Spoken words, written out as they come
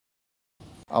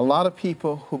A lot of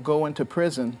people who go into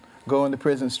prison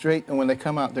straight, and when they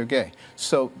come out, they're gay.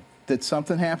 So did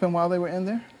something happen while they were in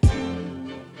there?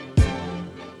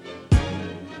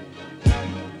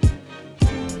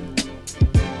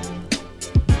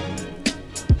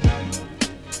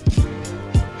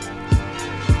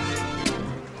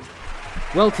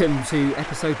 Welcome to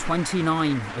episode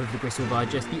 29 of the Gristle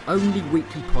Digest, the only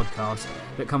weekly podcast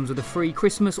that comes with a free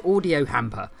Christmas audio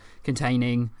hamper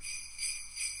containing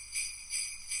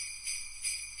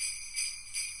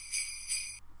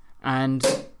and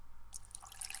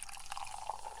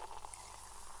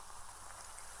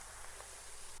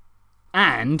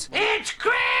it's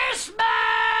Christmas!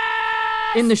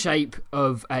 In the shape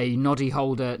of a noddy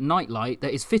holder nightlight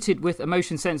that is fitted with a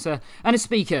motion sensor and a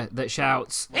speaker that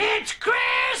shouts, It's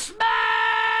Christmas!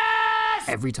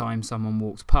 every time someone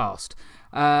walks past.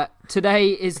 Today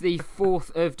is the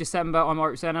 4th of December. I'm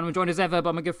Iric and I'm joined as ever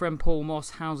by my good friend Paul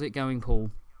Moss. How's it going, Paul?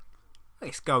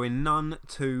 It's going none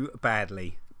too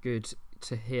badly. Good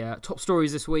to hear. Top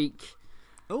stories this week.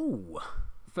 Oh.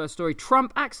 First story,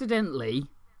 Trump accidentally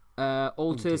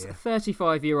alters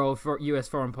 35-year-old US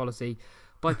foreign policy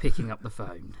by picking up the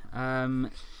phone.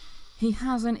 He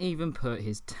hasn't even put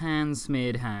his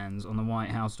tan-smeared hands on the White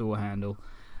House door handle,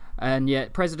 and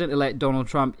yet President-elect Donald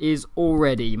Trump is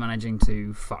already managing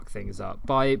to fuck things up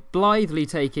by blithely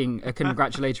taking a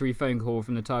congratulatory phone call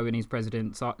from the Taiwanese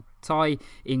president, Tsai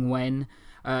Ing-wen.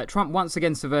 Trump once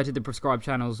again subverted the prescribed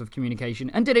channels of communication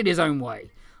and did it his own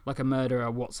way, like a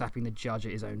murderer WhatsApping the judge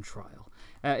at his own trial.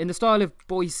 In the style of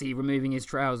Boise removing his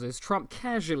trousers, Trump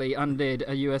casually undid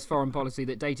a US foreign policy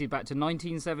that dated back to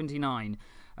 1979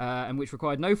 and which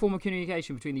required no form of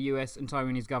communication between the US and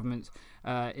Taiwanese governments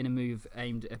in a move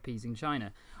aimed at appeasing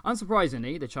China.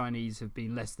 Unsurprisingly, the Chinese have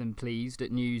been less than pleased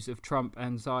at news of Trump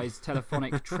and Tsai's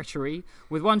telephonic treachery,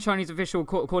 with one Chinese official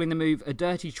calling the move a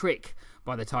dirty trick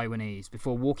by the Taiwanese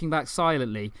before walking back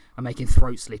silently and making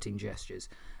throat-slitting gestures.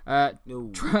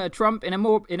 Trump, in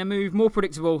a move more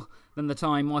predictable than the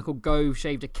time Michael Gove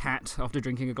shaved a cat after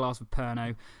drinking a glass of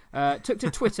Pernod, took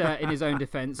to Twitter in his own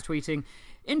defence, tweeting,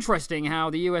 "Interesting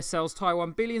how the US sells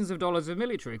Taiwan billions of dollars of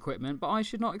military equipment, but I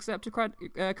should not accept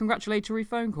a congratulatory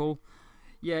phone call."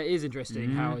 Yeah, it is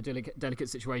interesting how a delicate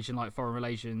situation like foreign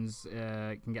relations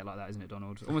can get like that, isn't it,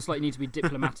 Donald? Almost like you need to be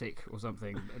diplomatic or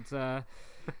something. But,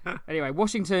 anyway,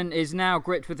 Washington is now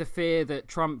gripped with the fear that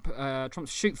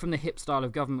Trump's shoot-from-the-hip style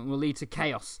of government will lead to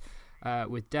chaos,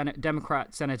 with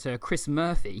Democrat Senator Chris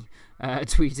Murphy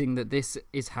tweeting that this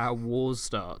is how wars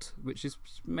start, which is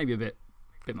maybe a bit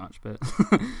much, but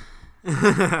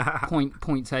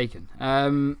point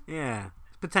taken. Yeah.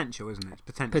 Potential, isn't it?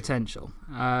 It's potential.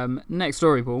 Next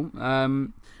story, Paul.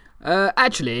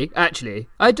 Actually,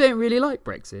 I don't really like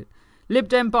Brexit. Lib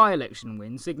Dem by-election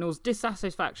win signals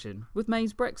dissatisfaction with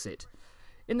May's Brexit.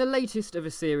 In the latest of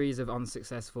a series of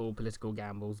unsuccessful political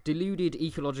gambles, deluded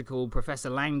ecological Professor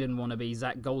Langdon wannabe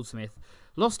Zach Goldsmith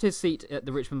lost his seat at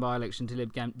the Richmond by-election to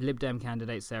Lib Dem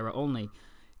candidate Sarah Olney.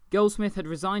 Goldsmith had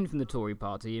resigned from the Tory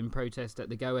party in protest at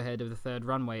the go-ahead of the third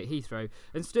runway at Heathrow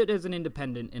and stood as an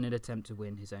independent in an attempt to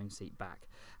win his own seat back.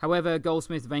 However,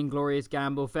 Goldsmith's vainglorious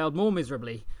gamble failed more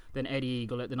miserably than Eddie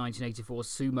Eagle at the 1984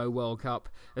 Sumo World Cup,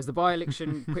 as the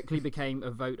by-election quickly became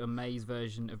a vote on May's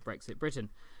version of Brexit Britain.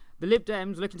 The Lib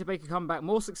Dems, looking to make a comeback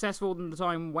more successful than the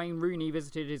time Wayne Rooney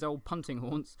visited his old punting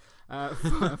haunts,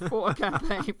 fought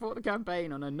the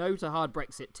campaign on a no-to-hard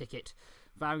Brexit ticket,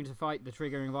 vowing to fight the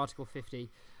triggering of Article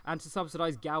 50 and to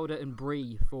subsidise Gouda and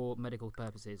Brie for medical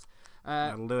purposes.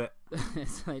 That'll do it.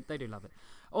 They do love it.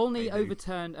 Olney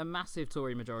overturned a massive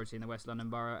Tory majority in the West London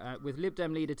borough, with Lib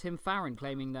Dem leader Tim Farron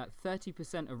claiming that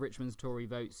 30% of Richmond's Tory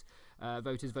voters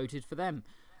voted for them.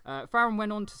 Farron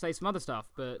went on to say some other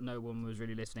stuff, but no one was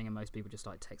really listening and most people just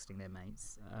started texting their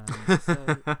mates.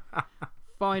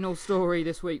 Final story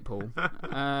this week, Paul.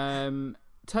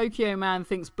 Tokyo man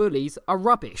thinks bullies are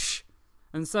rubbish,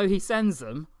 and so he sends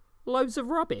them loads of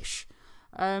rubbish.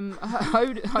 Home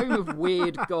of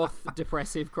weird, goth,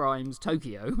 depressive crimes,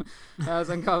 Tokyo has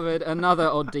uncovered another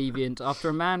odd deviant after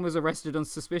a man was arrested on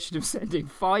suspicion of sending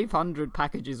 500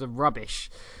 packages of rubbish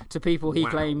to people he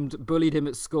claimed bullied him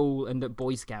at school and at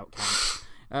Boy Scout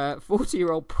camp.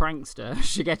 40-year-old prankster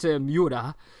Shigeta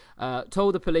Miura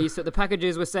told the police that the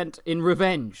packages were sent in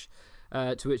revenge.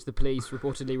 To which the police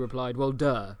reportedly replied, "Well,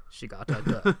 duh, Shigata,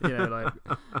 duh."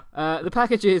 The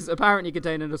packages apparently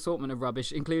contain an assortment of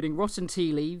rubbish, including rotten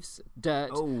tea leaves,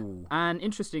 dirt, and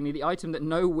interestingly, the item that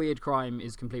no weird crime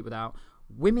is complete without,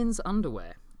 women's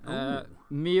underwear.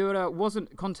 Miura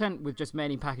wasn't content with just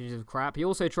many packages of crap. He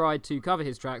also tried to cover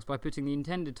his tracks by putting the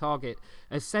intended target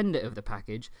as sender of the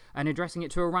package and addressing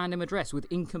it to a random address with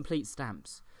incomplete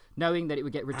stamps. knowing that it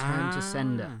would get returned to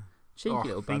sender. Cheeky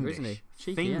little bugger, isn't he?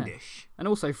 Cheeky, fiendish. Yeah. And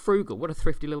also frugal. What a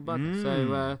thrifty little bugger.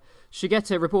 So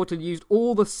Shigeto reportedly used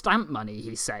all the stamp money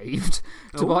he saved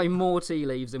to buy more tea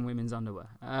leaves and women's underwear.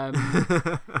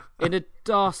 In a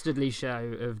dastardly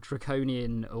show of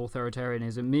draconian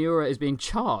authoritarianism, Miura is being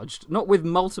charged not with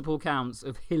multiple counts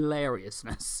of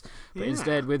hilariousness, but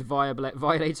instead with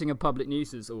violating a public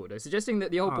nuisance order, suggesting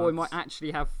that the old boy might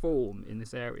actually have form in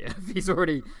this area. He's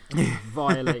already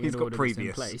violating an order that's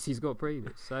in place. He's got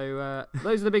previous. So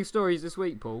those are the big stories this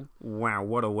week, Paul. Wow,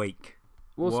 what a week!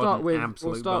 We'll start with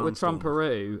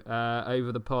Trumparoo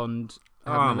over the pond,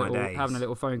 having a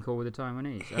little phone call with the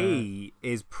Taiwanese. He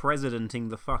is presidenting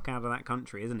the fuck out of that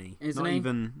country, isn't he? Isn't he?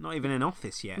 Not even in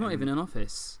office yet. Not even in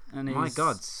office. And he's my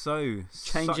God,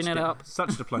 changing it up.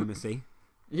 Such diplomacy.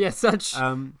 Yeah, such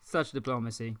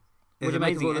diplomacy. What do you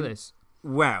make of all of this?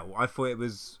 Well, I thought it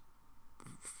was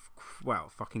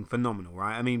fucking phenomenal,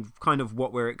 right? I mean, kind of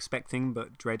what we're expecting,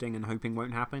 but dreading and hoping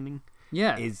won't happen.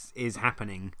 Yeah, is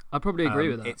happening. I probably agree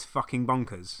with that. It's fucking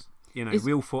bonkers. You know,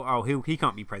 we all thought, he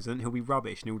can't be president. He'll be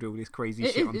rubbish, and he'll do all this crazy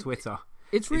shit on Twitter.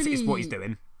 It's what he's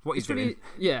doing.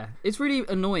 Yeah, it's really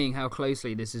annoying how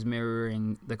closely this is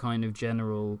mirroring the kind of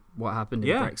general what happened in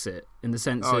Brexit, in the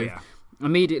sense of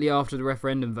immediately after the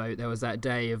referendum vote, there was that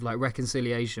day of like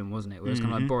reconciliation, wasn't it? Where it was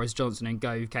kind of like Boris Johnson and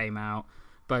Gove came out,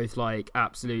 both like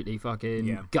absolutely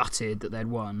fucking gutted that they'd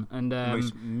won, and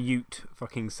most mute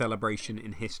fucking celebration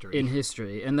in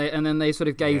history. And then they sort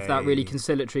of gave that really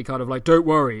conciliatory kind of like, don't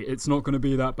worry, it's not going to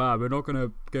be that bad. We're not going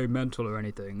to go mental or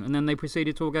anything. And then they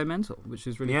proceeded to all go mental, which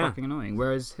is really fucking annoying.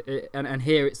 Whereas and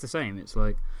here it's the same. It's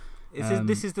like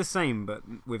this is the same, but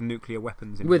with nuclear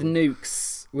weapons. With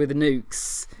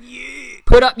nukes. Yeah.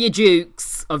 Put up your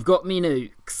jukes. I've got me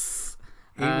nukes.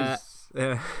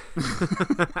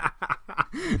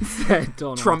 Said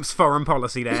Donald. Trump's foreign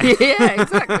policy there. Yeah,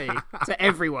 exactly. To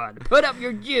everyone, put up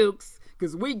your jukes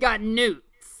because we got nukes.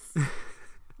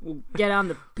 We'll get on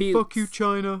the pukes. Fuck you,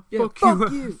 China. Yeah,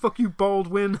 fuck you. Fuck you,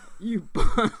 Baldwin.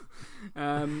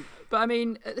 But I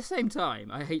mean, at the same time,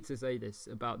 I hate to say this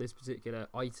about this particular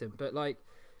item, but like,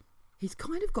 he's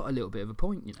kind of got a little bit of a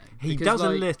point, you know. He does a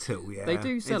little, yeah. They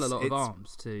do sell a lot of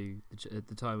arms to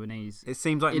the Taiwanese. It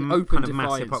seems like open kind of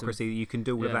mass hypocrisy that you can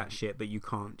do all of that shit, but you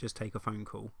can't just take a phone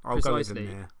call. I'll go with them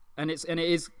there. And it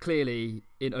is clearly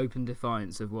in open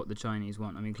defiance of what the Chinese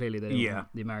want. I mean, clearly they don't want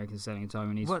the Americans selling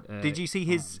Taiwanese. What did you see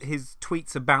his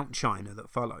tweets about China that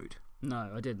followed?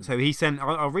 No, I didn't. So he sent.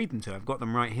 I'll read them to you. I've got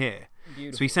them right here.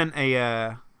 Beautiful. So he sent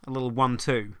a little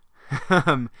 1-2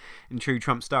 in true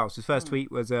Trump style. So his first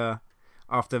tweet was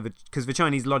because the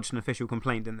Chinese lodged an official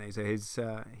complaint, didn't they? So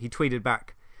he tweeted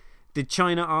back, "Did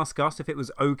China ask us if it was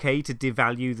okay to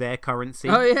devalue their currency?"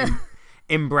 Oh yeah.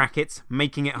 In brackets,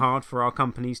 making it hard for our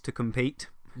companies to compete.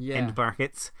 Yeah. End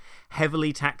brackets.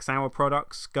 Heavily tax our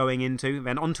products going into.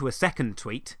 Then onto a second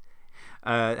tweet.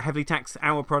 Heavily tax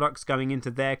our products going into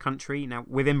their country. Now,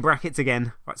 within brackets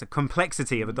again, it's a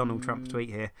complexity of a Donald Trump tweet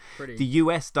here. Pretty. The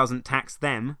US doesn't tax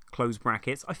them, close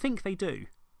brackets. I think they do.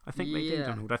 They do,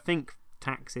 Donald. I think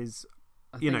tax is,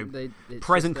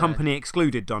 present company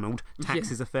excluded, Donald. Tax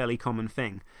is a fairly common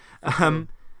thing.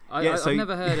 I've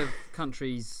never heard of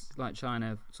countries like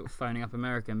China sort of phoning up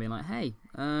America and being like, hey,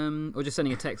 or just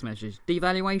sending a text message,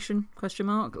 devaluation, ?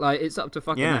 Like, it's up to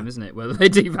fucking them, isn't it, whether they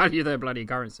devalue their bloody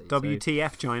currency.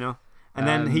 WTF, China. And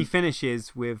then he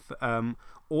finishes with,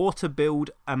 or to build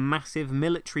a massive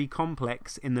military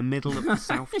complex in the middle of the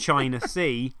South China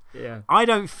Sea. Yeah. I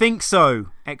don't think so!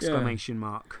 Exclamation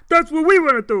mark. That's what we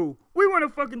want to do! We want to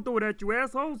fucking do that, you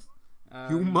assholes!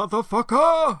 You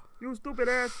motherfucker! You stupid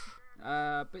ass!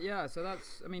 But yeah, so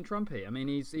that's, I mean, Trumpy. I mean,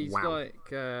 he's like,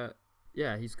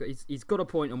 he's got a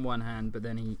point on one hand, but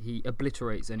then he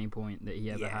obliterates any point that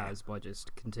he ever has by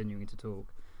just continuing to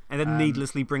talk. And then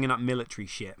needlessly bringing up military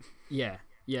shit. Yeah.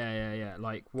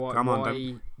 Like, why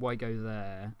go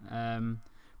there?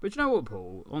 But you know what,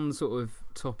 Paul? On the sort of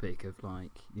topic of,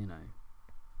 like, you know,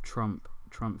 Trump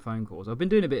phone calls, I've been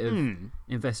doing a bit of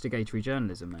investigatory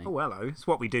journalism, mate. Oh, hello. It's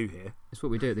what we do here. It's what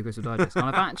we do at the Crystal Digest. And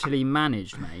I've actually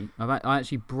managed, mate. I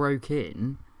actually broke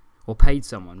in, or paid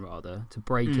someone, rather, to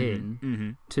break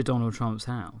in to Donald Trump's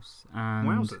house. And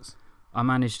wowzers. I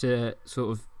managed to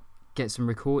sort of get some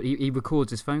He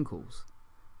records his phone calls.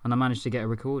 And I managed to get a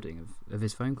recording of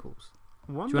his phone calls.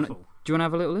 Wonderful. Do you want to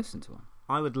have a little listen to one?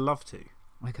 I would love to.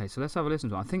 Okay, so let's have a listen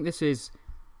to one. I think this is...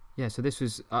 Yeah, so this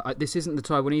was... this isn't the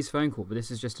Taiwanese phone call, but this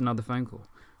is just another phone call.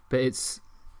 But it's...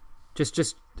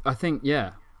 Just I think,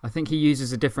 yeah. I think he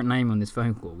uses a different name on this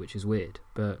phone call, which is weird.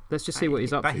 But let's just see what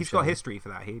he's up to. He's got history for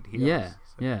that. He yeah, does,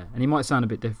 so. yeah, and he might sound a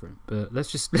bit different. But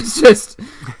let's just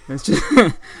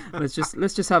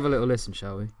have a little listen,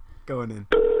 shall we? Go on in.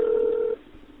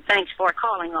 Thanks for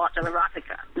calling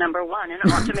Autoerotica, number 1 in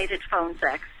automated phone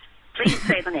sex. Please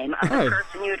say the name of the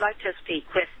person you'd like to speak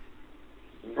with.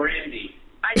 Brandy.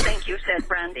 I think you said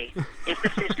Brandy. If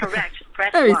this is correct,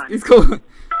 press 1. He's calling.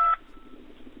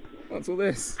 What's all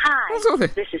this? Hi, What's all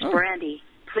this? This is Brandy.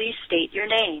 Please state your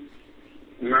name.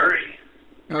 Murray.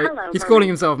 Hello, he's Murray. calling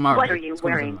himself Murray. What are you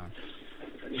wearing?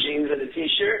 Jeans and a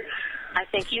t-shirt. I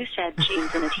think you said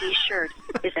jeans and a t-shirt.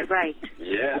 Is it right?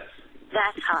 Yes.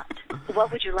 That's hot. What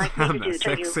would you like me to do to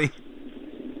sexy. you?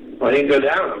 Why didn't you go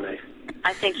down on me?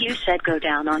 I think you said go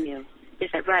down on you. Is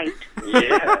it right?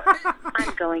 Yeah.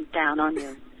 I'm going down on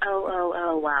you.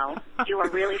 Oh, wow. You are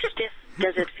really stiff.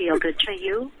 Does it feel good to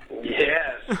you?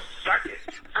 Yes. Suck it.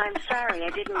 I'm sorry, I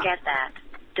didn't get that.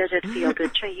 Does it feel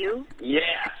good to you?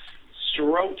 Yes.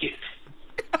 Stroke it.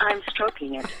 I'm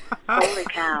stroking it. Holy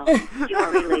cow. You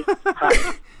are really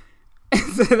hot.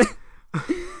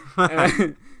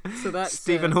 So that's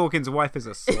Stephen Hawking's wife is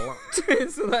a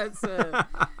slut. So that's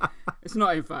it's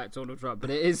not in fact Donald Trump, but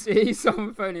he's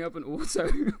someone phoning up an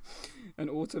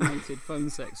automated phone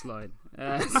sex line,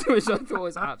 which I thought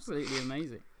was absolutely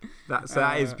amazing.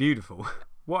 That is beautiful.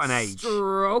 What an age!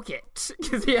 Stroke it,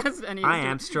 because I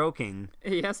am stroking.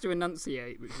 He has to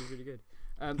enunciate, which is really good.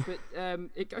 But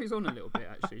it goes on a little bit,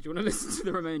 actually. Do you want to listen to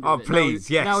the remainder of it? Please,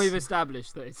 yes. Now we've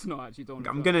established that it's not actually Donald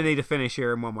Trump. I'm going to need a finish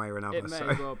here in one way or another. It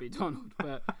may well be Donald,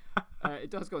 but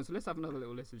it does go on. So let's have another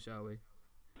little listen, shall we?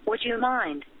 Would you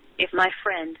mind if my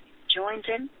friend joins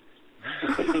in?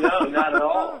 No, not at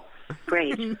all.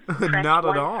 Great. Press Not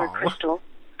 1 at all. for Crystal.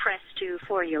 Press 2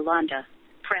 for Yolanda.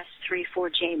 Press 3 for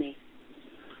Jamie.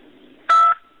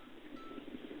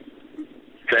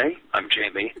 Okay, I'm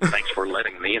Jamie. Thanks for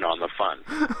letting me in on the fun.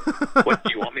 What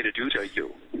do you want me to do to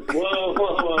you?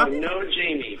 Whoa. No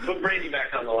Jamie. Put Brandy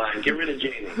back on the line. Get rid of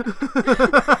Jamie.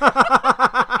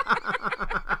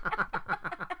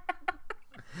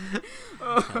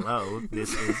 Hello,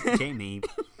 this is Jamie.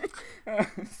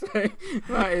 So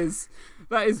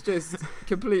that is just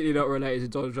completely not related to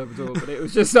Donald Trump at all, but it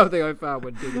was just something I found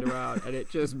when digging around, and it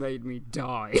just made me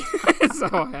die. So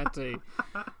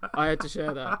I had to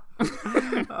share that.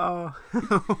 Oh,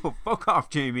 fuck off,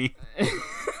 Jamie.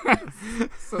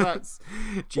 So that's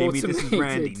Jamie. automated. This is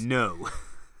Randy. No.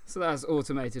 So that's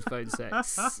automated phone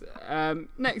sex.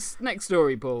 Next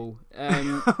story, Paul.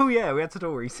 Oh yeah, we had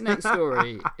stories. Next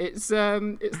story. It's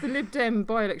the Lib Dem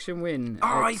by-election win.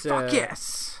 Fuck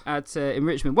yes! In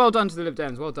Richmond. Well done to the Lib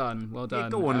Dems. Well done. Yeah,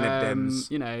 go on, Lib Dems.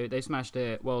 You know, they smashed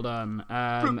it. Well done.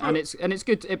 And it's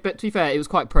good. But to be fair, it was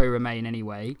quite pro-Remain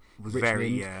anyway. It was Richmond. very,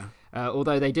 yeah.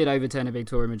 Although they did overturn a big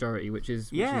Tory majority, which is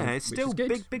it's still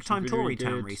good, big time Tory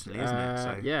town good. recently, isn't it?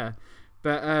 So. Yeah,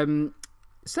 but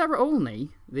Sarah Olney,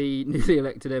 the newly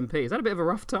elected MP, has had a bit of a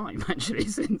rough time actually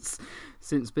since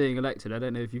being elected. I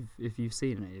don't know if you've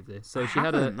seen any of this. So she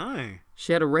had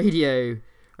a radio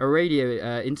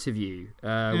interview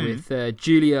with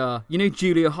Julia. You know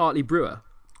Julia Hartley Brewer.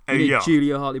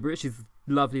 Julia Hartley Brewer. She's a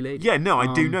lovely lady. Yeah, no,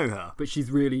 I do know her. But she's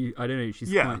really, I don't know,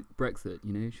 she's quite Brexit,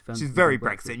 you know. She's very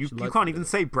Brexit. You can't even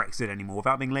say Brexit anymore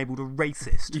without being labelled a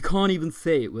racist. You can't even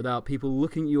say it without people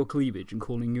looking at your cleavage and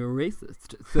calling you a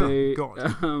racist. So,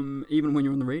 even when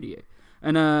you're on the radio.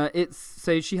 And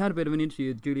so she had a bit of an interview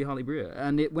with Julia Hartley Brewer,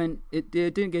 and it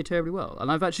didn't go terribly well.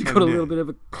 And I've actually got a little bit of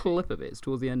a clip of it. It's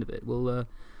towards the end of it. We'll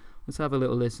let's have a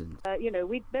little listen.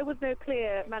 There was no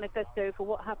clear manifesto for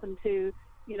what happened to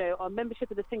our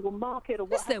membership of the single market, or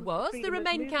what? Yes, there was. The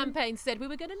Remain campaign said we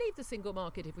were going to leave the single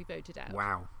market if we voted out.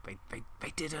 Wow, they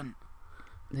didn't.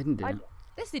 They didn't do it.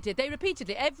 Yes, they did. They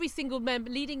repeatedly, every single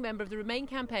leading member of the Remain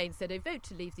campaign said a vote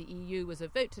to leave the EU was a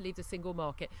vote to leave the single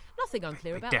market. Nothing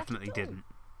unclear about that. They definitely didn't.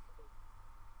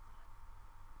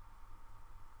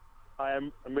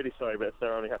 I'm really sorry, but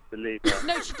Sarah only has to leave now.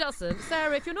 No, she doesn't.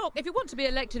 Sarah, if you want to be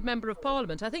elected member of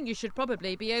Parliament, I think you should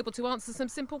probably be able to answer some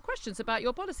simple questions about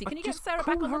your policy. Can you get Sarah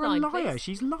back on the line, please?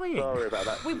 She's lying. Sorry about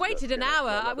that. We've waited an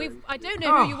hour. I don't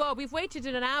know who you are. We've waited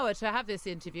an hour to have this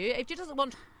interview. If she doesn't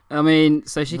want... I mean,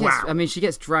 so she gets... Wow. I mean, she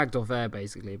gets dragged off air,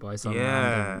 basically, by some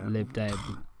random Lib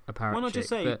Dem apparent Why not just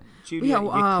say, but, Julia,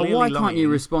 why can't you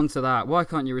respond to that? Why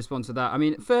can't you respond to that? I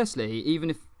mean, firstly, even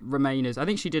if Remainers... I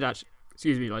think she did actually...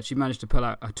 Excuse me, like she managed to pull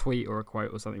out a tweet or a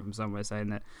quote or something from somewhere saying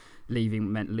that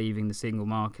leaving meant leaving the single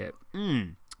market.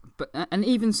 But and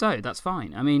even so, that's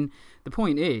fine. I mean, the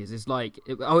point is like,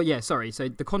 So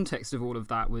the context of all of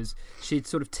that was she'd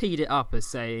sort of teed it up as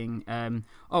saying, now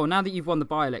that you've won the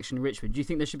by-election in Richmond, do you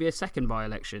think there should be a second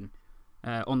by-election?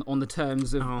 on the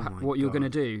terms of what you're going to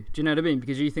do. Do you know what I mean?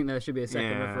 Because you think there should be a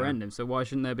second referendum, so why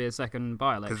shouldn't there be a second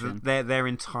by-election? Because they're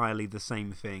entirely the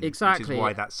same thing. Exactly. Which is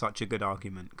why that's such a good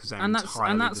argument, because and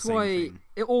that's why thing.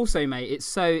 It also, mate, it's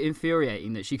so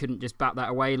infuriating that she couldn't just bat that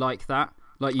away like that.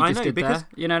 Like you just did there.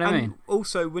 You know what I mean?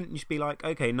 Also, wouldn't you just be like,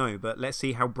 okay, no, but let's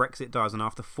see how Brexit does, and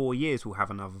after 4 years we'll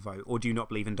have another vote, or do you not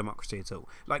believe in democracy at all?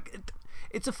 Like,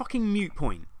 it's a fucking moot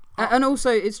point. And also,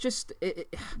 it's just...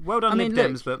 well done, Lib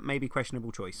Dems, but maybe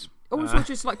questionable choice. Also,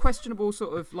 just like questionable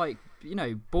sort of like, you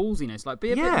know, ballsiness. Like,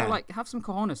 be a bit more like, have some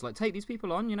cojones. Like, take these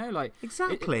people on, you know? Like,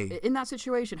 exactly. In that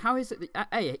situation, how is it that,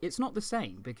 it's not the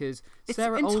same, because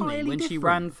Sarah Olney, when she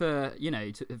ran for, you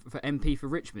know, for MP for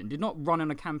Richmond, did not run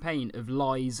on a campaign of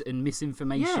lies and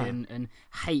misinformation and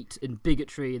hate and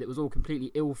bigotry that was all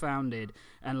completely ill-founded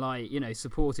and, like, you know,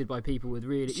 supported by people with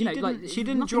really, she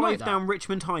didn't drive down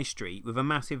Richmond High Street with a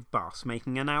massive bus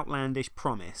making an outlandish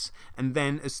promise, and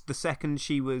then as the second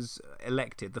she was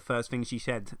elected, the first thing she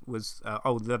said was,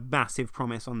 the massive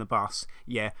promise on the bus,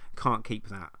 can't keep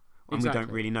that. And we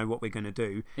don't really know what we're going to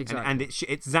do. Exactly. And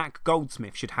it's Zach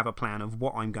Goldsmith should have a plan of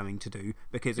what I'm going to do,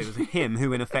 because it was him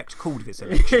who in effect called this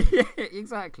election.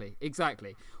 Exactly.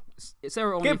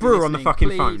 Sarah Olney, get Brewer on the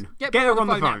fucking phone. Get her on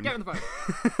the phone. Get her on the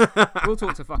phone. We'll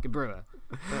talk to fucking Brewer.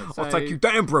 I'll take you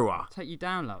down, Brewer. Take you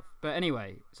down, love. But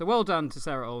anyway, so well done to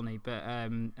Sarah Olney, but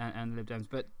and Lib Dems.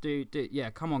 But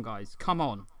come on, guys, come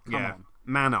on,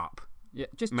 man up. Yeah,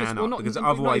 just man well, up, not, because not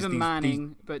otherwise even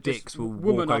manning, but dicks just will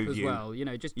woman walk up over as you. well. You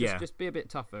know, just be a bit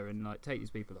tougher and like take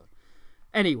these people on.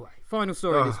 Anyway, final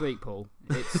story this week, Paul.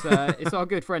 It's our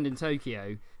good friend in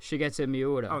Tokyo, Shigeta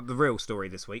Miura. Oh, the real story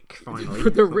this week, finally.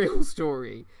 The real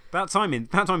story. That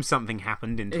time something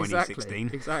happened in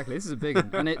 2016. Exactly. This is a big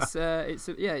one, and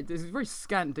there's very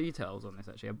scant details on this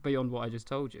actually, beyond what I just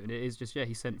told you. And it is just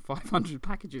he sent 500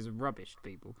 packages of rubbish to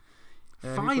people.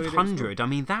 500. I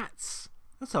mean, that's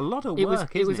a lot of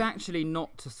work. It was actually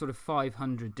not to sort of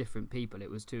 500 different people.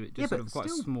 It was to just sort of quite a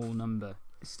small number.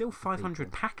 It's still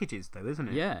 500 packages, though, isn't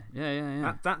it? Yeah.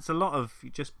 That's a lot of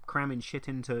just cramming shit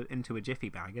into a jiffy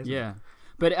bag, isn't it? Yeah,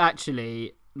 but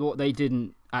actually, what they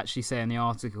didn't actually say in the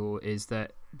article is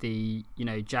that the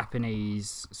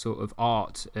Japanese sort of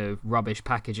art of rubbish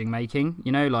packaging making,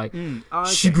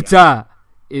 shiguta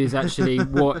is actually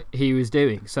what he was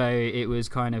doing. So it was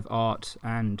kind of art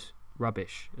and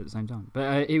rubbish at the same time.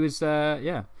 But he was but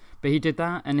he did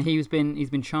that, and he's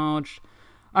been charged.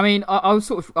 I mean, I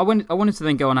wanted to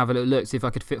then go and have a little look, see if I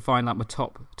could find like my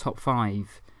top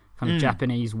 5 kind of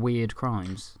Japanese weird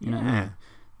crimes. You know what I mean?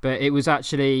 But it was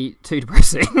actually too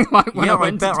depressing. Like when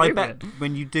I bet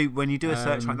when you do a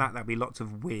search like that, there'll be lots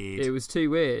of weird. It was too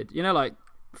weird. You know, like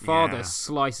father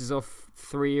slices off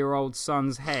 3-year-old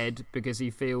son's head because he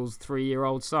feels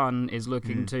 3-year-old son is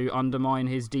looking to undermine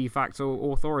his de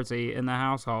facto authority in the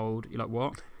household. You're like,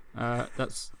 what?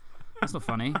 That's not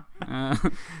funny.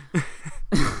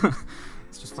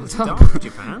 It's just fucked up. Dark,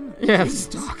 Japan. Yeah, it's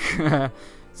dark.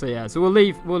 So we'll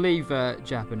leave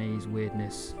Japanese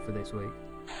weirdness for this week.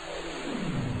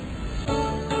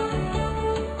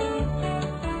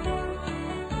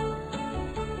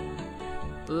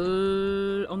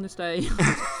 On this day,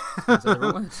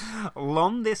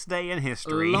 on this day in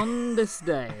history. On this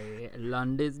day.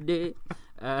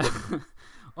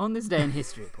 On this day in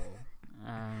history, Paul.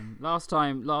 Last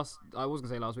time was the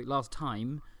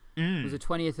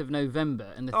 20th of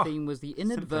November, and the theme was the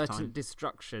inadvertent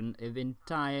destruction of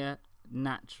entire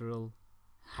natural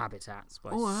habitats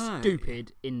by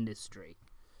stupid industry.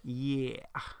 Yeah.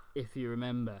 If you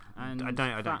remember. And I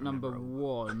don't fact number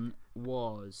 1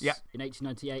 was in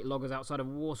 1898, loggers outside of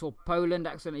Warsaw, Poland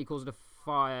accidentally caused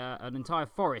an entire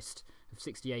forest of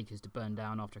 60 acres to burn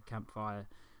down after a campfire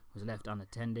was left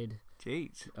unattended.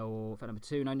 Jeez. Or fact number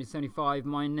 2, 1975,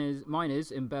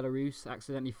 miners in Belarus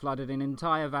accidentally flooded an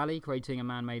entire valley, creating a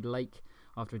man-made lake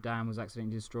after a dam was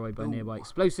accidentally destroyed by nearby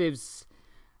explosives.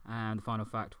 And the final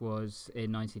fact was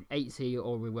in 1980,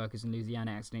 oil rig workers in Louisiana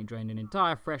accidentally drained an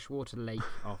entire freshwater lake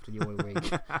after the oil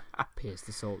rig pierced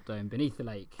the salt dome beneath the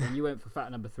lake. And you went for fact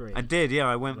number 3. I did, yeah.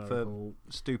 I went for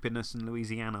stupidness in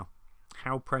Louisiana.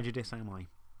 How prejudiced am I?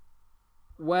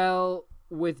 Well,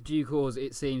 with due cause,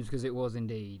 it seems, because it was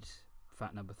indeed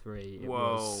fact number 3.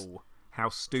 Whoa. How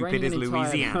stupid is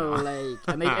Louisiana? Lake.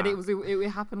 And it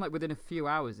happened like within a few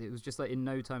hours. It was just like in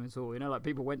no time at all. You know, like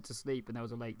people went to sleep and there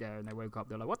was a lake there, and they woke up.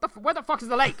 They're like, where the fuck is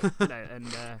the lake? You know, and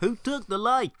who took the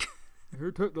lake? Who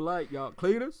took the lake? Y'all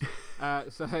cleaners.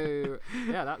 So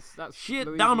yeah, that's shit.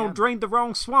 Louisiana. Donald drained the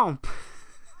wrong swamp.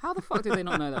 How the fuck did they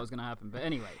not know that was going to happen? But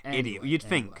anyway, idiot.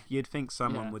 You'd think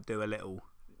someone would do a little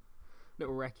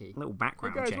recce, little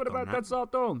background hey guys, check what about on that.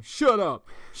 Salt Dome? Shut up,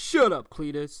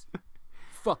 Cletus.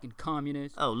 fucking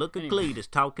communist. Oh, look at Anyway. Cletus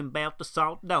talking about the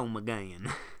Salt Dome again.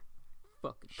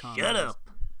 Fucking Shut communist. up.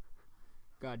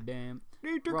 Goddamn.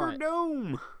 They took Right. her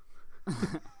dome.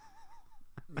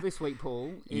 This week,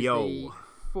 Paul, is Yo. the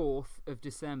 4th of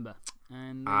December.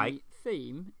 And the Aye.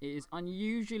 theme is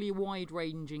unusually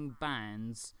wide-ranging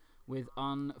bans with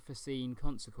unforeseen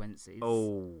consequences.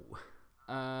 Oh.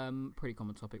 Pretty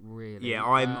common topic, really. Yeah,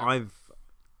 I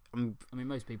mean,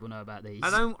 most people know about these. I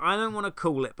don't want to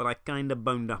call it, but I kind of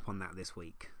boned up on that this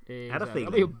week. Had a Exactly.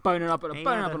 feeling. You're boning up on a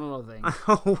lot of things.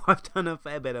 Oh, I've done a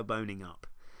fair bit of boning up.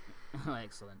 Oh,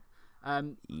 excellent.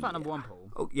 Fact number 1,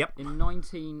 Paul. Oh, yep. In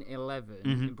 1911,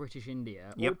 Mhm. in British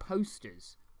India, all Yep.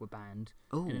 posters were banned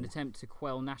Ooh. in an attempt to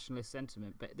quell nationalist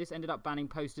sentiment. But this ended up banning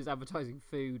posters advertising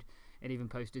food and even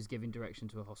posters giving direction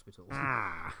to a hospital.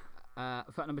 Ah.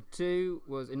 Fact number 2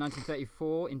 was in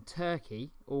 1934 in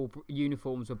Turkey, all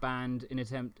uniforms were banned in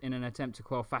an attempt to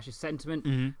quell fascist sentiment.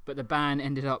 Mhm. But the ban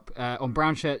ended up on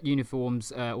brown shirt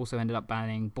uniforms. Also ended up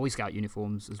banning Boy Scout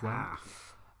uniforms as well.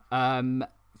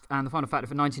 And the final fact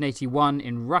for 1981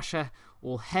 in Russia,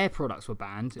 all hair products were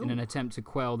banned in an attempt to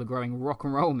quell the growing rock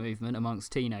and roll movement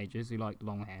amongst teenagers who liked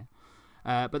long hair.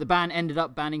 But the ban ended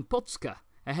up banning Potska,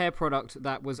 a hair product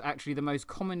that was actually the most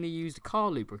commonly used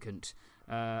car part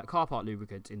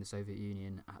lubricant in the Soviet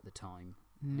Union at the time.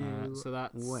 So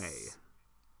that's way.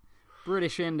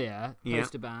 British India, Yeah.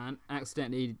 poster ban,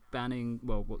 accidentally banning,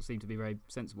 well, what seemed to be very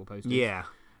sensible posters. Yeah.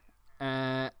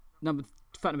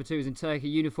 Fact number 2 is in Turkey,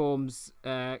 uniforms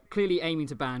clearly aiming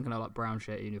to ban kind of like brown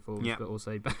shirt uniforms, Yep. but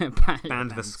also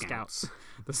Banned the Scouts.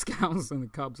 The Scouts and the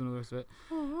Cubs and all the rest of it.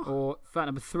 Or fact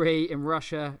number 3, in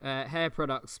Russia, hair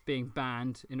products being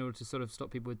banned in order to sort of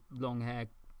stop people with long hair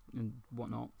and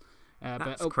whatnot.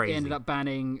 That's But crazy. it ended up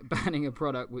banning a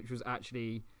product which was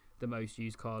actually the most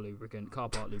used car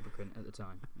part lubricant at the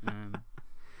time.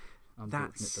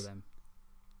 Unfortunate for them.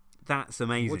 That's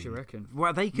amazing. What do you reckon?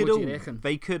 Well, they What do you reckon?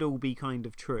 could all be kind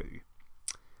of true.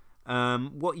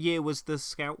 What year was the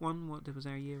Scout one? What was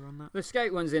our year on that? The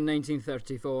Scout one's in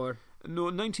 1934. No,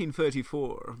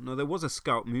 1934. No, there was a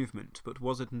Scout movement, but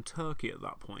was it in Turkey at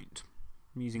that point?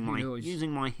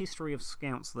 Using my history of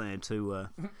Scouts there to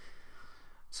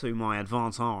my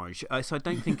advantage. So I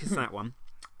don't think it's that one.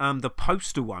 The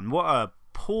poster one. What a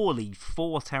poorly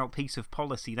thought out piece of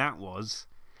policy that was.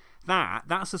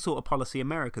 That's the sort of policy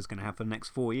America's going to have for the next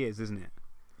 4 years, isn't it?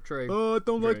 True. Oh, I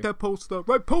don't like that poster.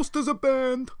 Right, posters are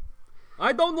banned.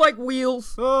 I don't like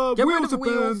wheels. Get rid Wheels of are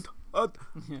wheels. banned.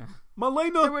 Yeah.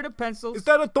 Marlena, Get rid of pencils. is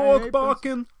that a I dog hate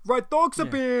barking? Right, dogs are Yeah.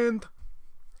 banned.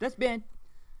 That's banned.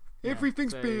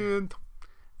 Everything's so- banned.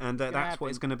 And that's what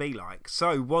it's going to be like.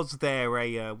 So, was there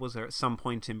at some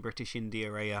point in British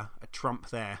India a Trump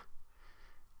there?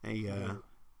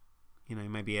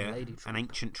 Maybe Lady an Trump.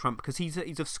 ancient Trump, because he's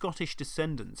of Scottish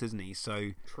descendants, isn't he?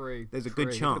 So True. there's a true.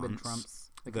 good They chance could have been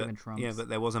Trumps. They could have been Trumps. that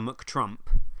there was a McTrump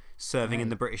serving in Hey.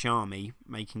 the British Army,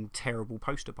 making terrible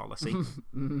poster policy,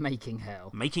 Making hell.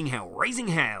 making hell, raising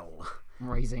hell.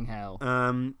 Raising hell.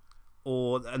 And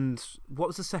what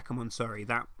was the second one? Sorry,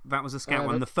 that was the Scout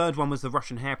one. the- The third one was the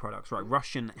Russian hair products, right?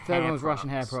 Third one was Russian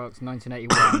hair products,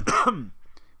 1981.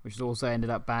 Which also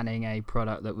ended up banning a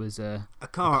product that was a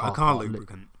car part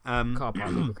lubricant. car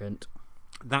part lubricant.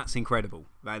 That's incredible.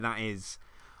 That is.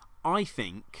 I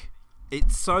think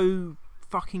it's so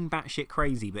fucking batshit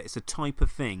crazy, but it's a type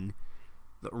of thing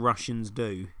that Russians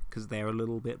do because they're a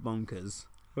little bit bonkers.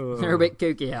 They're a bit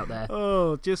kooky out there.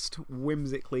 Oh, just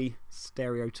whimsically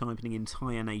stereotyping an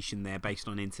entire nation there based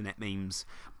on internet memes.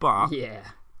 But,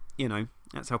 Yeah.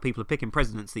 that's how people are picking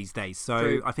presidents these days. So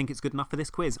True. I think it's good enough for this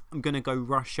quiz. I'm going to go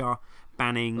Russia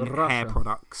banning hair Russia.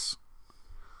 products.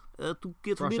 To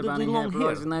get Russia rid of the banning hair long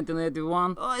products hair. in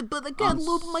 1981. But I can't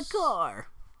lube my car.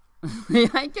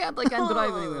 I can't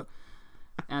drive anywhere.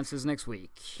 Answers next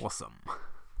week. Awesome.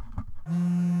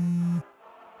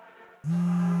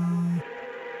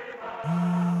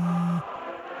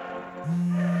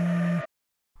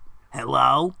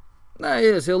 Hello?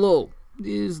 Yes, hello.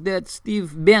 Is that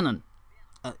Steve Bannon?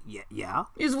 Yeah?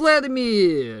 It's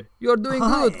Vladimir. You're doing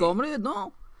good, Hi. comrade,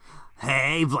 no?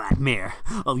 Hey, Vladimir.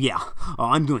 Oh, yeah. Oh,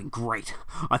 I'm doing great.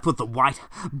 I put the white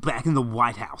back in the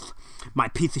White House. My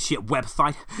piece of shit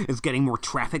website is getting more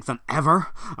traffic than ever.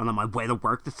 And on my way to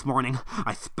work this morning,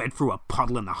 I sped through a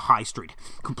puddle in the high street,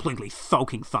 completely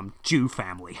soaking some Jew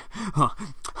family.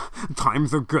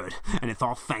 Times are good, and it's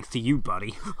all thanks to you,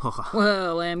 buddy.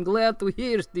 Well, I'm glad to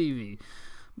hear, Stevie.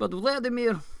 But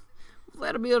Vladimir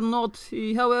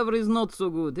however, is not so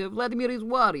good. Vladimir is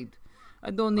worried. I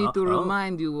don't need to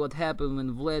remind you what happened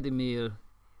when Vladimir...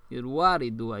 You're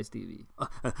worried, do I, Stevie?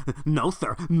 No,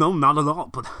 sir. No, not at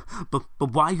all. But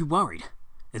why are you worried?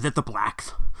 Is it the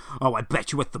blacks? Oh, I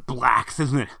bet you it's the blacks,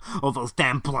 isn't it? Oh, those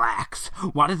damn blacks.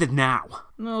 What is it now?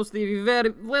 No, Stevie,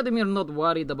 Vladimir not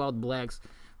worried about blacks.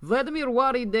 Vladimir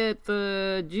worried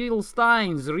that Jill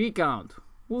Stein's recount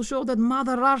will show that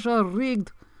Mother Russia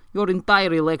rigged your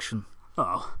entire election.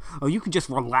 Oh, you can just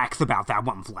relax about that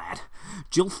one, Vlad.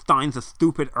 Jill Stein's a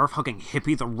stupid earth-hugging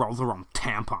hippie that rolls around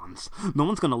tampons. No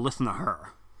one's gonna listen to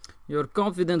her. Your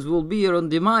confidence will be your own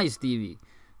demise, Stevie.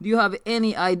 Do you have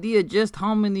any idea just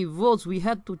how many votes we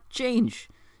had to change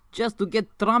just to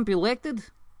get Trump elected?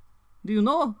 Do you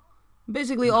know?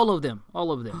 Basically all of them.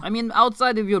 I mean,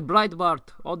 outside of your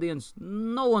Breitbart audience,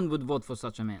 no one would vote for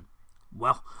such a man.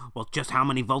 Well, just how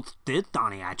many votes did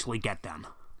Donnie actually get then?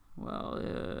 Well,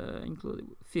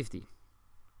 including 50.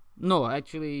 No,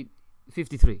 actually,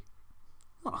 53.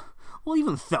 Oh, well,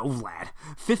 even so, Vlad,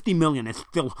 50 million is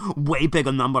still way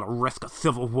bigger number to risk a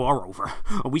civil war over.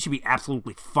 We should be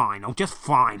absolutely fine. Oh, just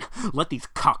fine. Let these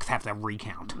cucks have their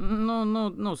recount.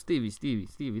 No, Stevie.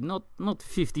 Not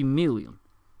 50 million.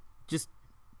 Just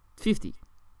 50.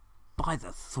 By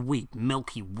the sweet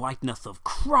milky whiteness of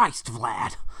Christ,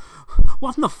 Vlad.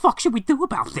 What in the fuck should we do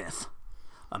about this?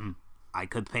 I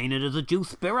could paint it as a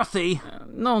Jew-spiracy.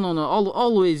 No.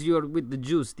 Always you're with the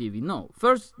Jews, Stevie. No.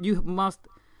 First, you must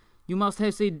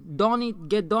have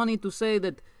get Donnie to say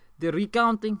that the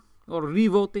recounting or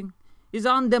revoting is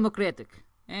undemocratic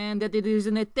and that it is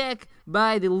an attack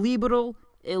by the liberal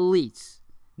elites.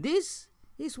 This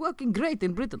is working great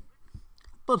in Britain.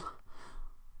 But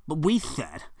we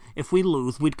said if we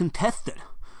lose, we'd contest it.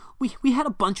 We had a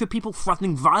bunch of people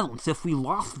threatening violence if we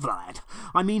lost, Vlad.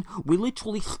 I mean, we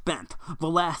literally spent the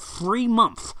last 3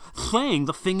 months saying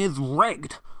the thing is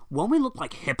rigged. Won't we look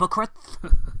like hypocrites?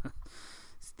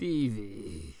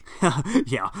 Stevie.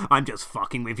 Yeah, I'm just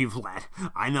fucking with you, Vlad.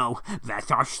 I know, that's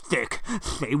our shtick.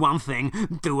 Say one thing,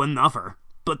 do another.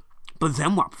 But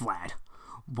then what, Vlad?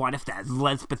 What if that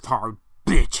lesbitard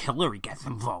bitch Hillary gets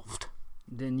involved?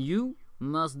 Then you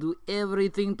must do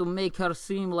everything to make her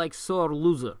seem like sore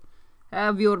loser.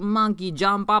 Have your monkey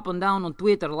jump up and down on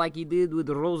Twitter like he did with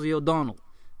Rosie O'Donnell.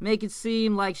 Make it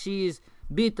seem like she is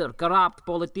bitter, corrupt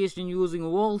politician using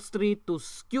Wall Street to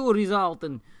skew result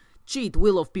and cheat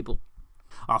will of people.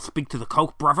 I'll speak to the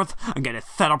Koch brothers and get it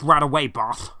set up right away,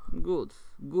 boss. Good,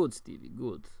 Stevie,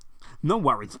 good. No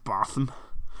worries, boss.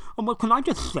 Well, can I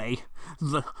just say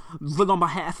that on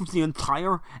behalf of the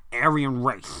entire Aryan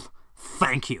race,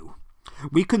 thank you.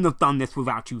 We couldn't have done this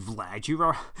without you, Vlad.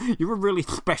 You're a really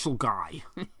special guy.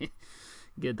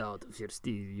 Get out of here,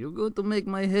 Stevie. You're going to make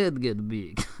my head get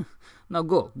big. Now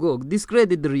go.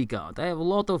 Discredit the recount. I have a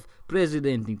lot of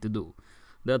presidenting to do.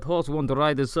 That horse won't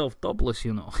ride itself topless,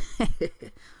 you know.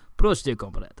 Proste,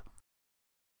 comrade.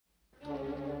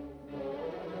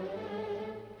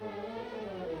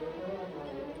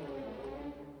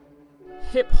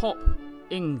 Hip-hop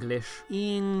English.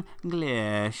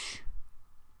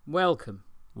 Welcome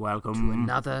to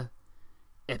another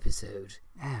episode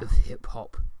of Hip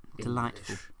Hop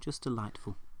Delightful, English. just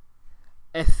delightful.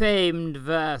 A famed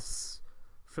verse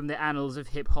from the annals of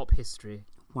hip hop history.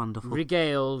 Wonderful.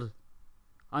 Regaled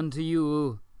unto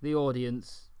you, the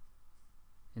audience,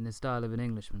 in the style of an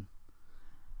Englishman.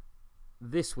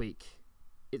 This week,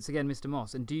 it's again Mr.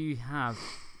 Moss. And do you have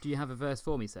a verse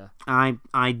for me, sir?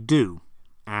 I do,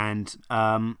 and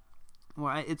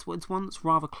well, it's one that's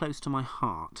rather close to my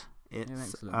heart.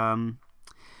 It's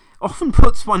often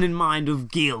puts one in mind of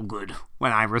Gielgud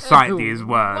when I recite these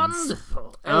words.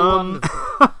 Wonderful.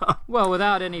 Wonderful. Well,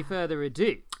 without any further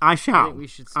ado, I think we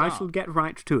should start. I shall get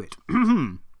right to it.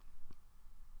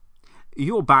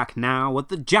 You're back now at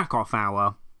the Jack-Off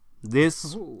Hour.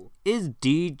 This is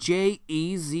DJ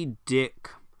Easy Dick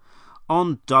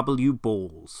on W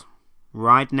Balls.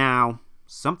 Right now,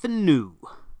 something new.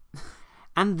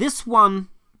 And this one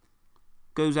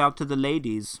goes out to the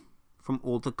ladies from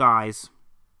all the guys.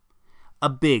 A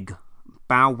big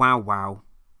bow wow wow.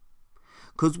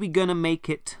 'Cause we gonna make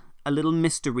it a little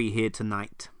mystery here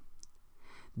tonight.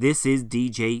 This is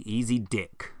DJ Easy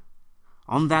Dick.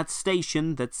 On that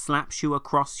station that slaps you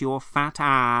across your fat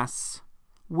ass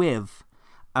with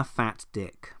a fat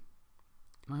dick.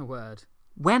 My word.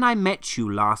 When I met you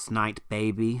last night,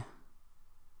 baby,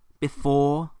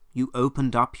 before you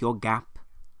opened up your gap,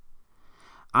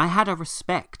 I had a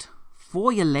respect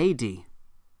for your lady,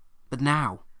 but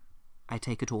now I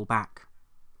take it all back.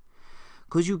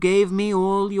 'Cause you gave me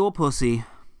all your pussy,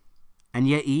 and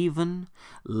you even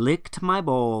licked my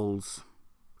balls.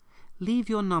 Leave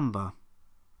your number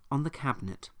on the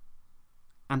cabinet,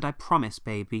 and I promise,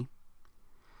 baby,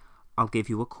 I'll give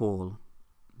you a call.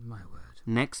 My word.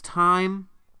 Next time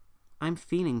I'm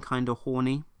feeling kinda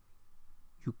horny,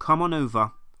 you come on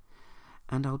over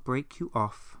and I'll break you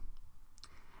off.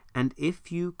 And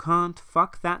if you can't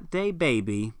fuck that day,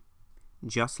 baby,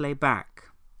 just lay back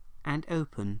and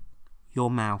open your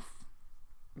mouth.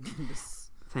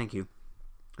 Thank you.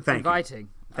 Inviting.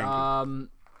 Thank you.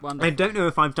 Wonderful. I don't know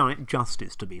if I've done it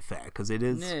justice, to be fair, because it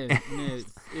is. No,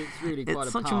 it's really quite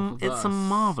a powerful verse. It's a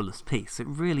marvellous piece. It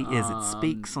really is. It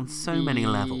speaks on so many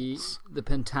levels. The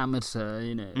pentameter,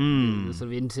 the sort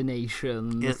of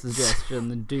intonation, the suggestion,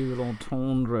 the double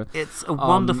entendre. It's a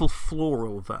wonderful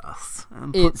floral verse.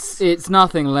 It's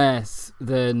nothing less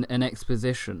than an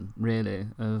exposition, really.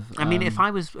 Of I mean, if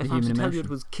I was to tell you it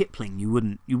was Kipling, you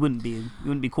wouldn't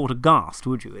be caught aghast,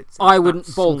 would you? I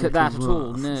wouldn't balk at that at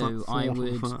all. No, I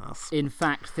would. In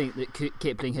fact, think that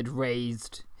Kipling had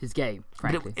raised his game,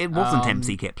 frankly. But it wasn't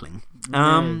MC Kipling.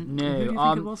 No. Who do you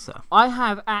think it was, sir? I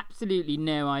have absolutely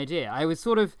no idea. I was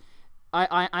sort of...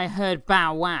 I heard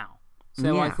Bow Wow.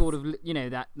 So I thought of,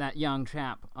 that young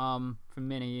chap from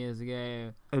many years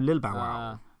ago. Oh, Lil Bow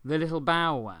Wow. The Little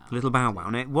Bow Wow. Little Bow Wow.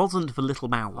 And it wasn't the Little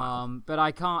Bow Wow. But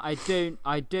I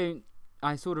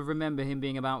sort of remember him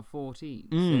being about 14.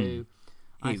 So...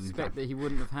 I suspect that he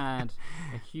wouldn't have had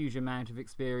a huge amount of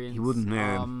experience. He wouldn't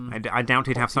know. I doubt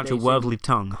he'd have such a worldly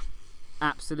tongue.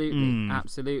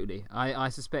 Absolutely. I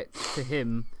suspect to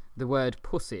him the word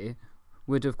pussy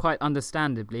would have quite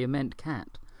understandably meant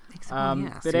cat. Exactly,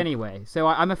 yes. But anyway, so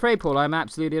I'm afraid, Paul, I'm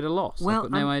absolutely at a loss. Well,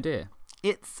 I've got no idea.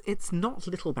 It's not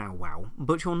Little Bow Wow,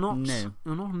 but you're not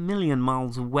a million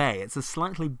miles away. It's a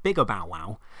slightly bigger Bow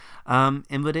Wow,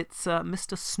 in that it's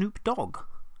Mr. Snoop Dogg.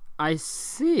 I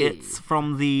see. It's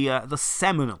from the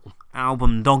seminal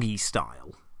album Doggy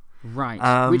Style.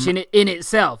 Right. Which in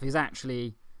itself is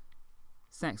actually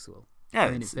sexual.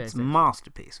 Yeah, it's a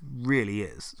masterpiece. It really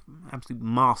is. Absolute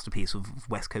masterpiece of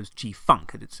West Coast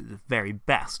G-Funk at its very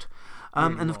best.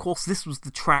 And of course, this was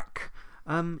the track,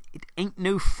 It Ain't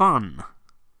No Fun.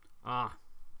 Ah,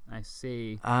 I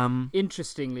see.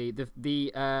 Interestingly,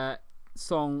 the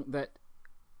song that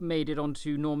made it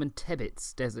onto Norman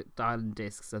Tebbett's Desert Island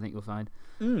Discs, I think you'll find.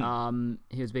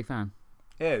 He was a big fan.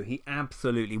 Oh, he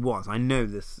absolutely was. I know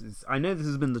this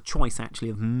has been the choice actually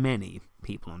of many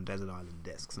people on Desert Island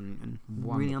Discs, and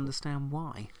really understand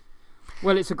why.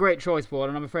 Well, it's a great choice, Paul,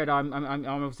 and I'm afraid I'm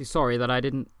obviously sorry that I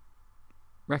didn't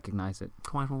recognise it.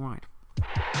 Quite all right.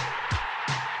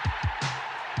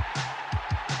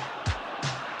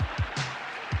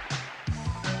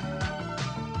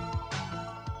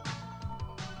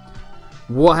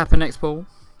 What happened next, Paul?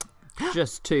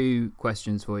 Just 2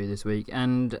 questions for you this week,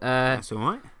 and that's all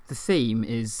right. The theme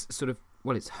is sort of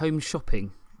it's home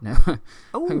shopping. No,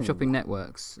 home shopping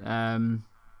networks. I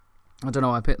don't know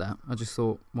why I picked that. I just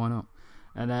thought, why not?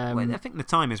 And I think the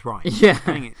time is right. Yeah,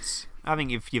 I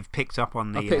think if you've picked up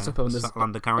on the subtle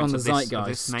undercurrents of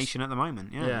this nation at the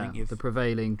moment. Yeah, I think the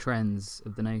prevailing trends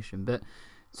of the nation. But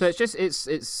so it's just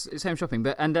it's home shopping.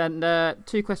 But and then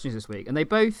 2 questions this week, and they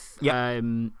both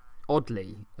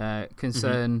oddly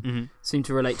seem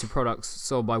to relate to products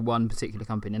sold by one particular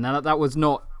company. Now that was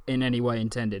not in any way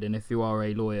intended, and if you are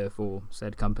a lawyer for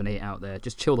said company out there,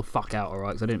 just chill the fuck out,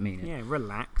 alright, because I didn't mean it. Yeah,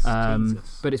 relax.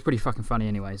 Jesus. But it's pretty fucking funny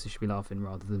anyway, so you should be laughing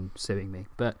rather than suing me.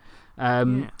 But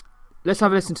let's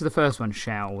have a listen to the first one,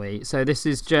 shall we? So this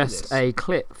is just a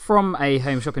clip from a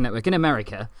home shopping network in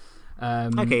America,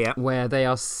 where they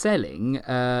are selling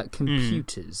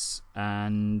computers,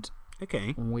 and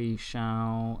we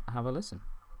shall have a listen.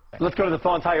 Let's go to the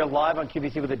phone. You're live on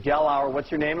QVC with the Dell Hour. What's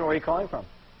your name and where are you calling from?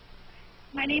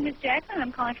 My name is Jacqueline.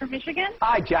 I'm calling from Michigan.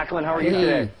 Hi, Jacqueline. How are you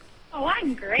today? Oh,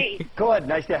 I'm great. Good.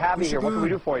 Nice to have you here. What can we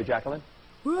do for you, Jacqueline?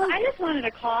 Well, I just wanted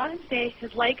to call and say,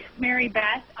 because like Mary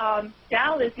Beth,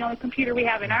 Dell is the only computer we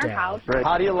have in our house. Right.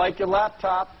 How do you like your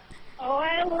laptop? Oh,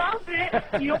 I love it.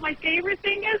 You know what my favorite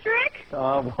thing is, Rick?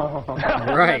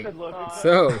 Right.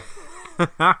 So,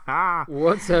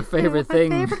 what's her favorite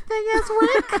thing? My favorite thing is,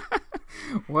 Rick?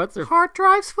 What's her... Hard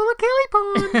drives full of killy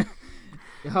porn.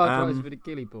 Hard drives full of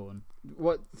killy porn.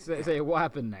 What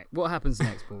happened next? What happens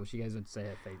next, Paul? She goes on to say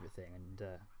her favourite thing, and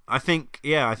I think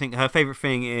her favourite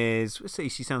thing is. Let's see,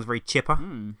 she sounds very chipper.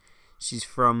 She's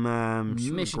from a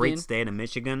great state of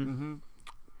Michigan.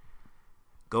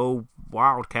 Go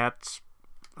Wildcats!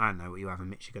 I don't know what you have in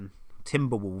Michigan.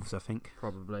 Timberwolves, I think.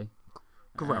 Probably.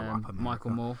 Grow up, America.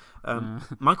 Michael Moore.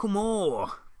 Michael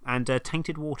Moore and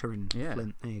Tainted Water in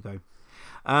Flint. There you go.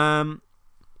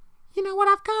 You know what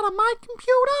I've got on my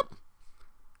computer?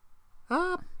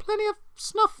 Plenty of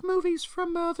snuff movies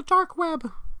from the dark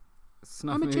web.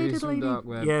 Snuff movies from dark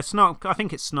web. Yeah, I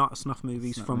think it's snuff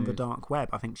movies from the dark web.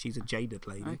 I think she's a jaded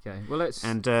lady. Okay, well let's.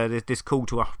 And this call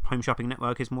to a home shopping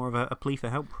network is more of a plea for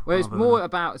help. Well, it's more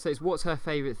about. So it's what's her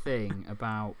favourite thing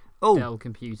about Dell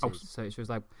computers. So she was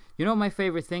like, you know what my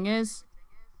favourite thing is?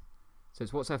 So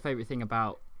it's what's her favourite thing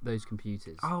about those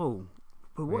computers? Oh,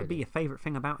 but what would be your favourite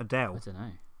thing about a Dell? I don't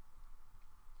know.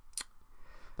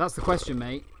 That's the question,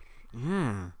 mate.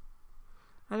 Yeah.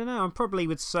 I don't know. I probably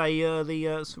would say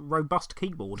the robust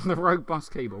keyboard. The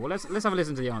robust keyboard. Well, let's have a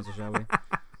listen to the answer, shall we?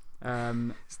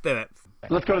 Let's do it.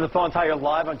 Let's go to the phone. Tiger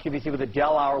live on QVC with the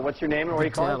Dell Hour. What's your name and where are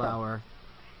you calling Dell from? Hour.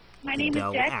 My name is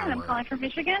Jacqueline. I'm calling from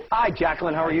Michigan. Hi,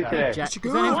 Jacqueline. How are you today? Is that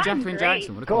Jacqueline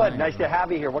Jackson? What a cool Good. name. Nice to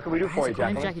have you here. What can we do for you,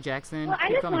 Jacqueline? Jackie Jackson. Well,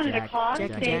 I just wanted to call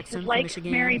and say, just like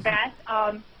Mary Beth,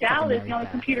 Dell is the only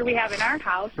computer we have in our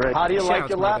house. How do you like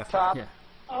your laptop? Yeah.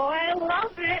 Oh, I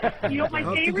love it. You know what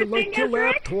my favorite thing is,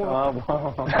 Rick?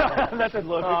 That's a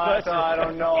look. I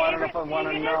don't know. I don't know if I want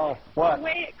to know. What? The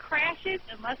way it crashes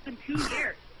in less than 2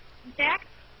 years. In fact,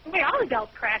 the way all the Dells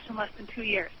crash in less than 2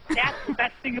 years. That's the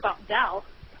best thing about Dell.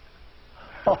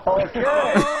 Okay.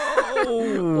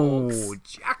 Oh,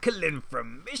 Jacqueline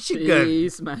from Michigan. She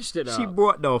smashed it up. She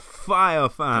brought the fire,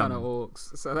 fam. Kind of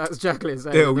orcs. So that's Jacqueline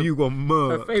saying. Dell, you got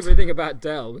murdered. Her favourite thing about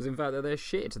Dell was, in fact, that they're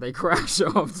shit. They crash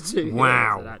after 2 years.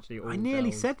 Wow. Actually, I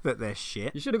nearly said that they're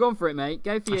shit. You should have gone for it, mate.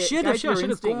 Go for your. I should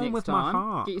have gone with my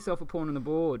heart. Get yourself a pawn on the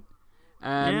board.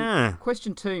 Yeah.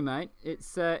 Question 2, mate.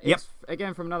 It's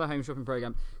again from another home shopping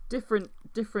program. Different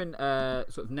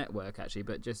sort of network actually,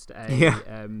 but just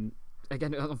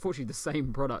again, unfortunately, the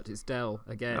same product. It's Dell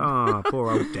again. Oh,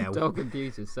 poor old Dell. Dell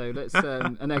computers. So let's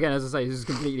and again, as I say, this is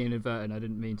completely inadvertent. I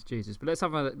didn't mean to choose this, but let's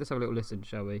have a little listen,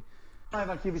 shall we? Live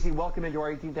on QVC. Welcome into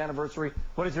our 18th anniversary.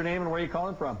 What is your name and where are you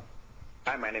calling from?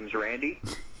 Hi, my name's Randy.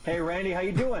 Hey, Randy. How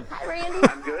you doing? Hi, Randy.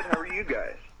 I'm good. How are you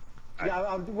guys?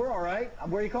 Yeah, we're all right.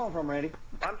 Where are you calling from, Randy?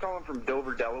 I'm calling from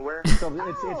Dover, Delaware. So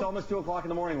it's almost 2 o'clock in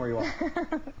the morning where you are.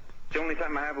 It's the only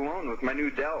time I have alone with my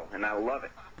new Dell, and I love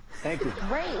it. Thank you.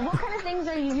 Great. What kind of things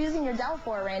are you using your Dell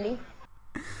for, Randy?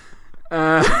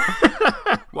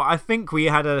 Well, I think we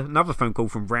had another phone call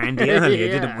from Randy earlier,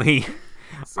 didn't we?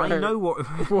 So, I know what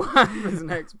happens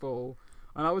next, Paul.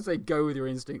 And I would say go with your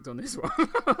instinct on this one.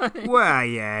 Well,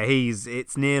 yeah,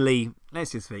 it's nearly,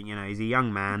 let's just think, he's a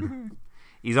young man.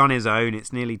 He's on his own.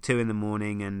 It's nearly 2 in the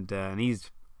morning, and he's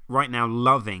right now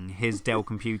loving his Dell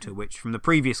computer, which from the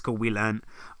previous call we learnt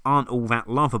aren't all that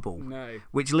lovable. No.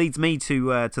 Which leads me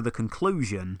to the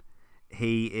conclusion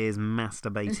he is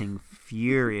masturbating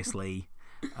furiously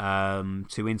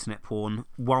to internet porn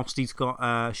whilst he's got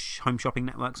home shopping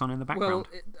networks on in the background.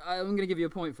 Well, I'm going to give you a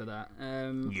point for that.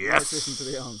 Yes. Let's listen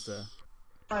to the answer.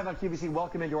 Live on QVC.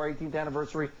 Welcome into our 18th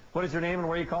anniversary. What is your name and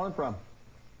where are you calling from?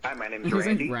 Hi, my name's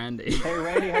Randy. Randy. Hey,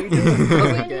 Randy. How you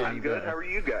doing? I'm good. How are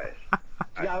you guys?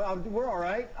 Yeah, we're all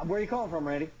right. Where are you calling from,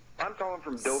 Randy? I'm calling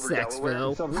from Dover,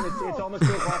 Delaware. So it's almost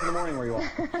 2 o'clock in the morning where you are.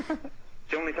 It's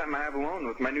the only time I have alone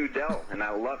with my new Dell, and I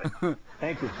love it.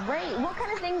 Thank you. Great. What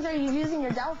kind of things are you using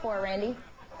your Dell for, Randy?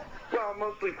 Well,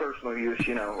 mostly personal use,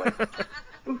 like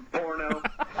porno.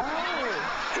 Oh.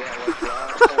 Yeah, like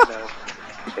porno.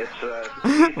 It's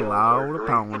loud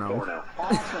porno.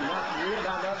 Awesome.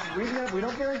 We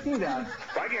don't guarantee that.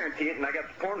 I guarantee it, and I got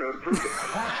the porno to prove it.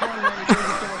 I'll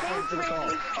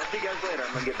see you guys later.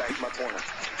 I'm gonna get back to my porno.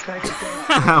 Thank you so much.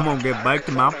 I'm gonna get back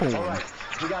to my porn. All right.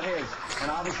 We got his,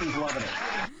 and obviously he's loving it.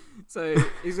 So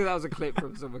that was a clip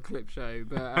from sort of a clip show,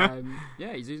 but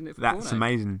yeah, he's using it for That's porno.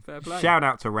 amazing. Fair play. Shout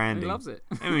out to Randy. He loves it.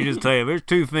 Let me just tell you, there's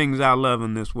 2 things I love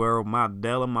in this world: my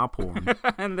Dell and my porn.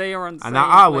 And they are on. And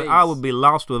I would be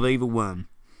lost with either one.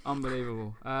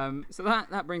 Unbelievable. So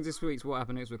that brings this week's What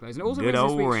Happened Next to a close, and it also Good brings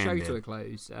this old week's Randy. show to a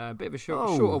close. A bit of a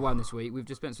shorter one this week. We've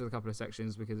dispensed with a couple of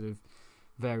sections because of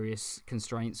various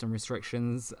constraints and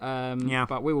restrictions. Yeah.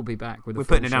 But we will be back with. We're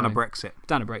full putting it down show. a Brexit.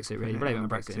 Down a Brexit, really. Blame it on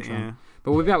Brexit. And Trump. Yeah.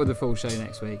 But we'll be back with the full show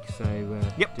next week. So do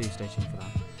stay tuned for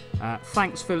that.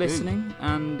 Thanks for listening,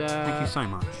 and thank you so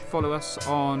much. Follow us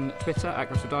on Twitter at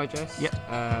Crystal Digest. Yep.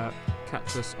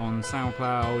 Catch us on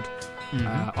SoundCloud,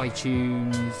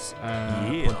 iTunes,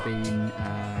 Podbean,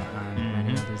 and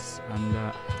many others.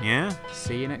 And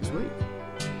see you next week.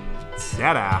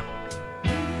 Ta-da.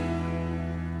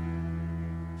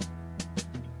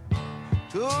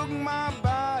 Took my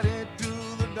body to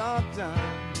the doctor.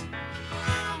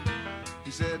 He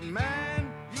said, man.